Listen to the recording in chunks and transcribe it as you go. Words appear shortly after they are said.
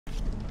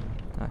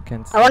I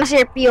can't see. I wanna see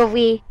your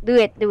POV. Do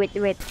it, do it,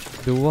 do it.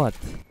 Do what?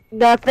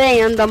 The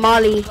thing on the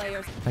molly.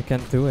 I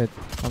can't do it.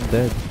 I'm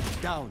dead.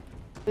 Down.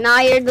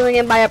 Now you're doing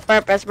it by a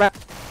purpose, bro.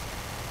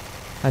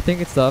 I think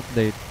it's the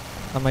update.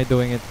 Am I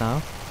doing it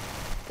now?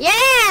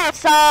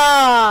 Yes!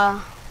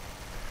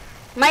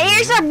 My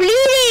ears are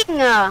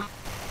bleeding!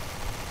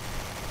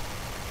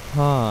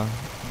 Huh.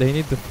 They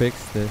need to fix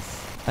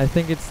this. I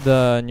think it's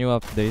the new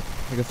update.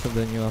 Because of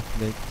the new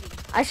update.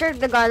 I swear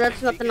to God,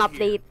 that's not an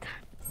update.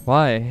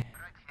 Why?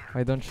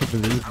 Why don't you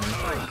believe me?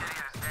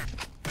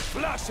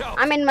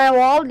 I mean, my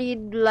wall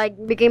lead like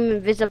became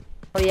invisible.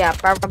 Yeah,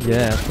 probably.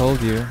 Yeah, I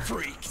told you.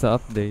 It's the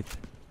update.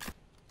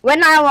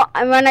 When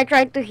I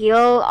tried to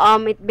heal,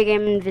 it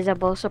became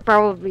invisible. So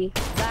probably.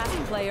 Last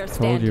player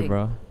Told you, standing.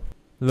 bro.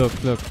 Look,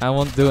 look. I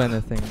won't do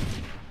anything.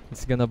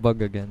 It's gonna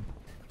bug again.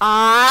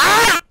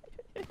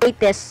 Wait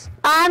this.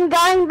 I'm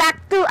going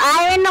back to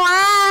Iron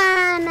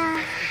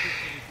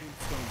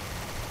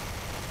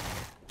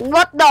 1.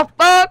 What the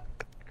fuck?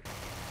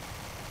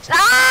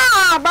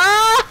 Bro!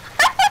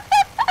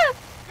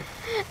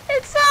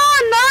 It's so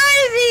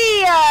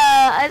noisy!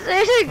 I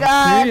swear to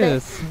God.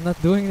 Serious? I'm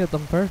not doing it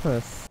on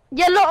purpose.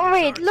 Yeah,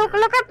 wait. Look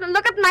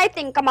at my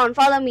thing. Come on,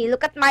 follow me.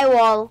 Look at my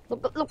wall.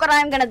 Look what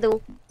I'm gonna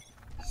do.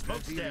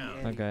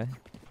 Okay.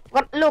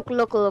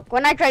 Look.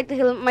 When I try to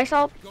heal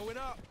myself,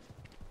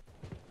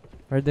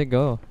 Where'd they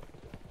go?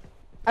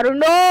 I don't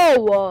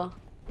know.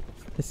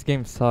 This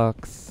game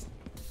sucks.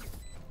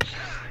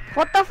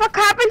 What the fuck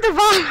happened to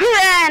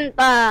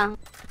Valorant?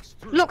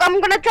 Look,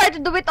 I'm gonna try to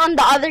do it on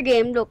the other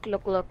game. Look.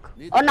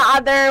 On the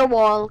other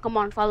wall. Come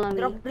on, follow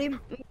me.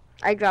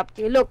 I dropped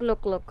you. Look.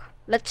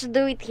 Let's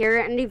do it here,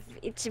 and if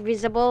it's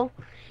visible,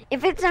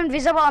 if it's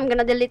invisible, I'm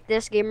gonna delete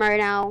this game right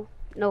now.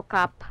 No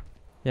cap.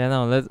 Yeah,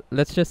 no.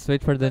 Let's just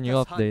wait for the new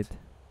update.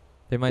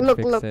 They might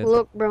fix it.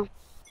 Look, bro.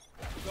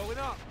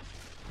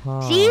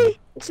 Huh. See?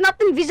 It's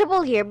not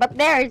invisible here, but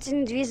there, it's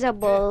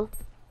invisible.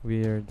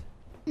 Weird.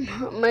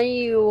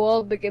 My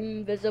wall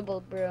became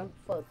invisible, bro.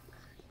 Fuck.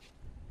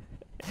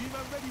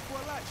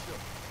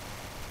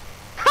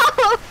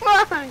 Oh,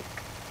 fuck!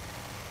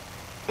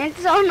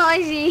 It's so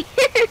noisy.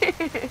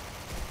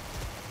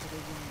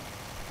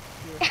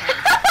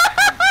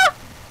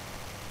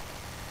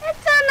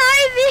 It's so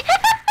noisy.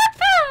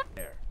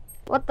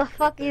 What the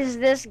fuck is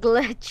this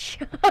glitch?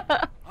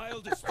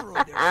 I'll destroy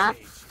their cage.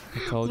 I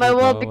told My you,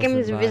 wall bro, I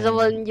becomes wasn't visible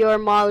lying. and your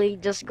molly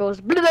just goes.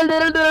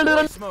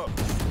 Smoke.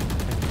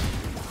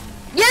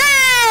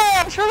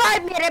 Yes!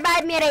 Revive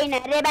me, Reina.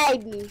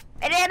 Revive me.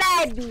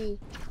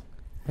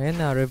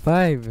 Reyna,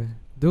 revive.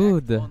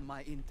 Dude. On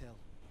my intel.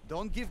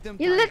 Don't give them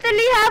You time.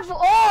 literally have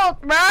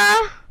ult,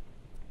 bruh.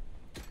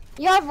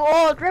 You have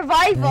ult.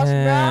 Revive us,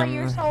 bruh.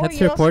 You're so Let's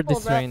useful, report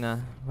this, bruh.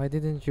 Reyna. Why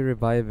didn't you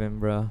revive him,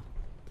 bro?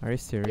 Are you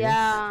serious?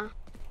 Yeah.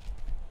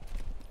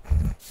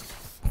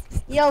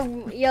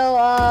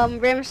 Yo,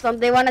 Brimstone,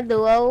 they want a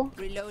duo?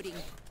 Reloading.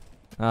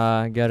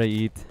 Gotta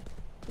eat.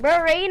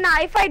 Bro, Reyna,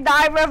 if I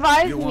die,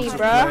 revive You me, want to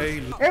bro.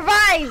 play?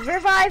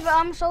 Revive,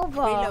 Sova.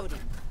 Reloading.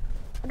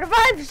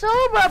 Revive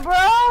Sova,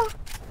 bro.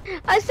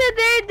 I said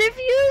they're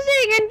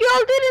defusing and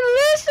y'all didn't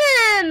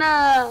listen.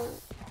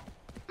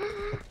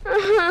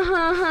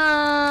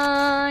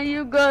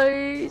 You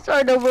guys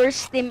are the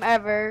worst team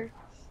ever.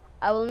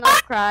 I will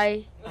not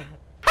cry.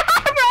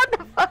 What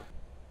the fuck?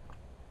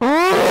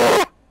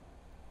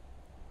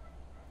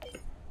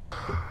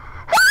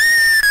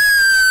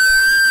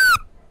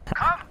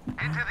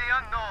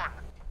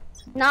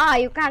 Nah,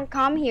 you can't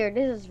come here.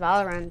 This is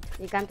Valorant.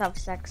 You can't have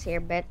sex here,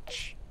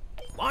 bitch.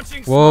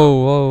 Launching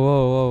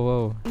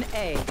Whoa.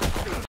 A.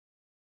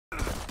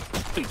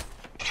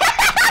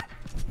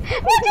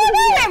 What you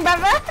doing,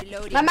 brother?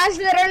 Reloading. My man's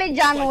literally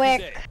John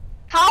Wick.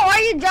 How are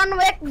you, John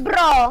Wick,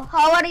 bro?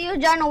 How are you,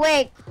 John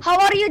Wick? How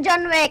are you,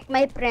 John Wick,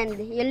 my friend?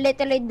 You're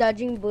literally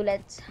dodging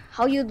bullets.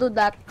 How you do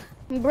that?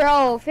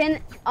 Bro,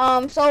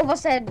 Sova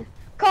said,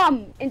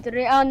 come into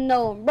the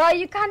unknown. Bro,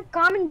 you can't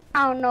come in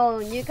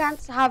unknown. You can't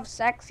have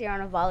sex here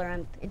on a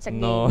Valorant. It's a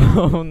game.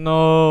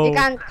 No. You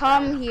can't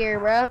come here,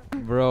 bro.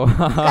 Bro, You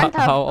can't have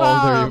how old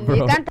are you, bro?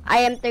 You can't. I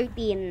am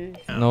 13.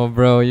 No,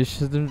 bro, you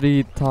shouldn't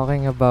be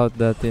talking about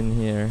that in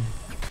here.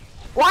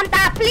 One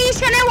tap, please.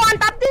 Can I one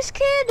tap this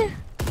kid?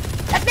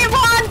 Let me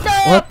one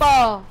tap.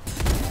 What?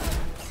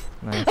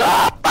 Nice.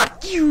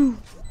 Fuck you.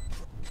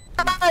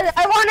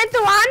 I wanted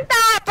to one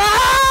tap.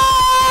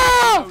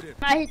 Oh!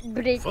 I hit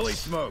bridge. Fully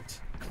smoked.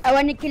 I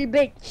wanna kill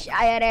bitch.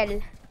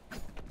 IRL.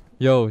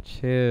 Yo,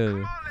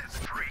 chill.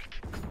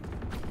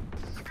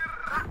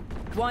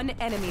 One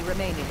enemy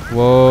remaining.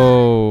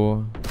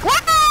 Whoa.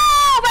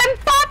 Wow! I'm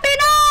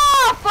popping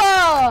off.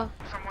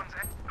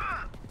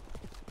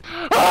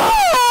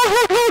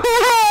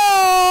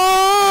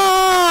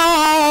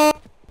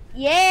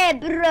 Yeah,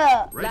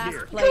 bro. Right Last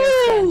here. player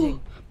standing.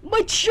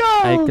 My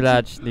child. I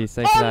clutched this.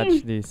 I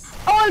clutched this.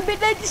 I will be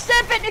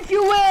 97 if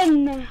you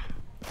win.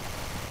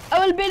 I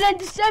will be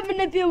 97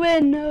 if you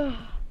win.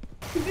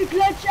 If you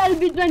clutch, I'll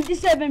be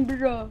 27,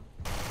 bro.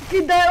 If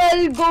you die,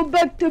 I'll go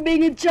back to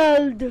being a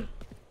child.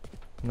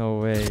 No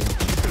way.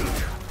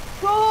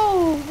 Go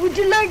Bro, would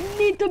you like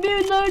me to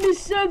be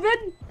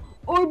 97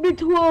 or be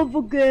 12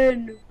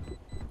 again?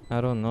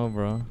 I don't know,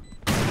 bro.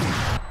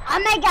 Oh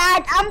my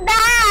god, I'm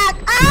back!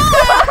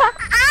 Oh!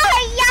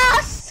 Oh,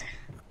 yes!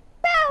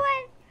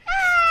 Bowen,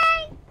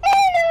 hi!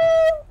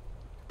 Hello!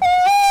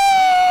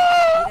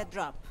 Need a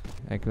drop.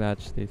 I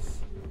clutch this.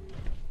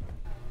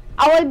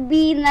 I will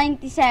be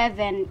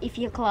 97 if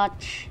you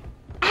clutch.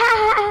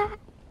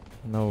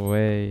 No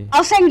way.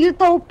 I'll send you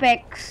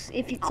Topex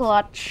if you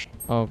clutch.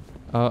 Oh,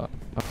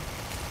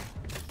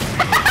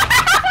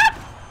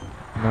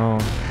 no.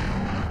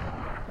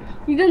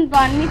 You don't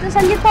want me to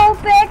send you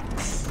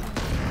Topex?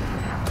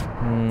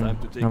 Time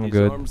to take I'm these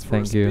good, arms for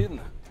thank a you. spin.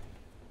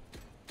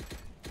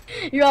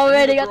 You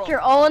already got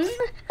your own?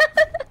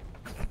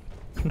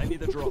 I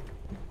need a drop.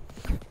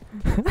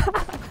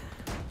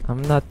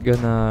 I'm not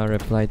gonna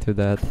reply to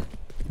that.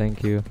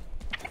 Thank you.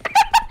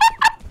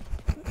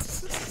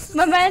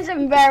 My man's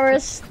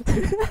embarrassed.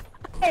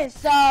 Okay,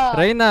 so...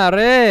 Reina,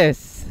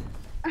 res!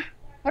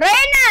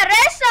 Reina,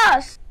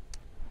 Resos!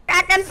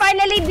 I can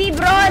finally be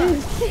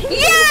bronze!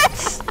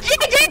 Yes!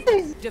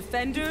 GG's!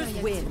 Defenders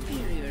win.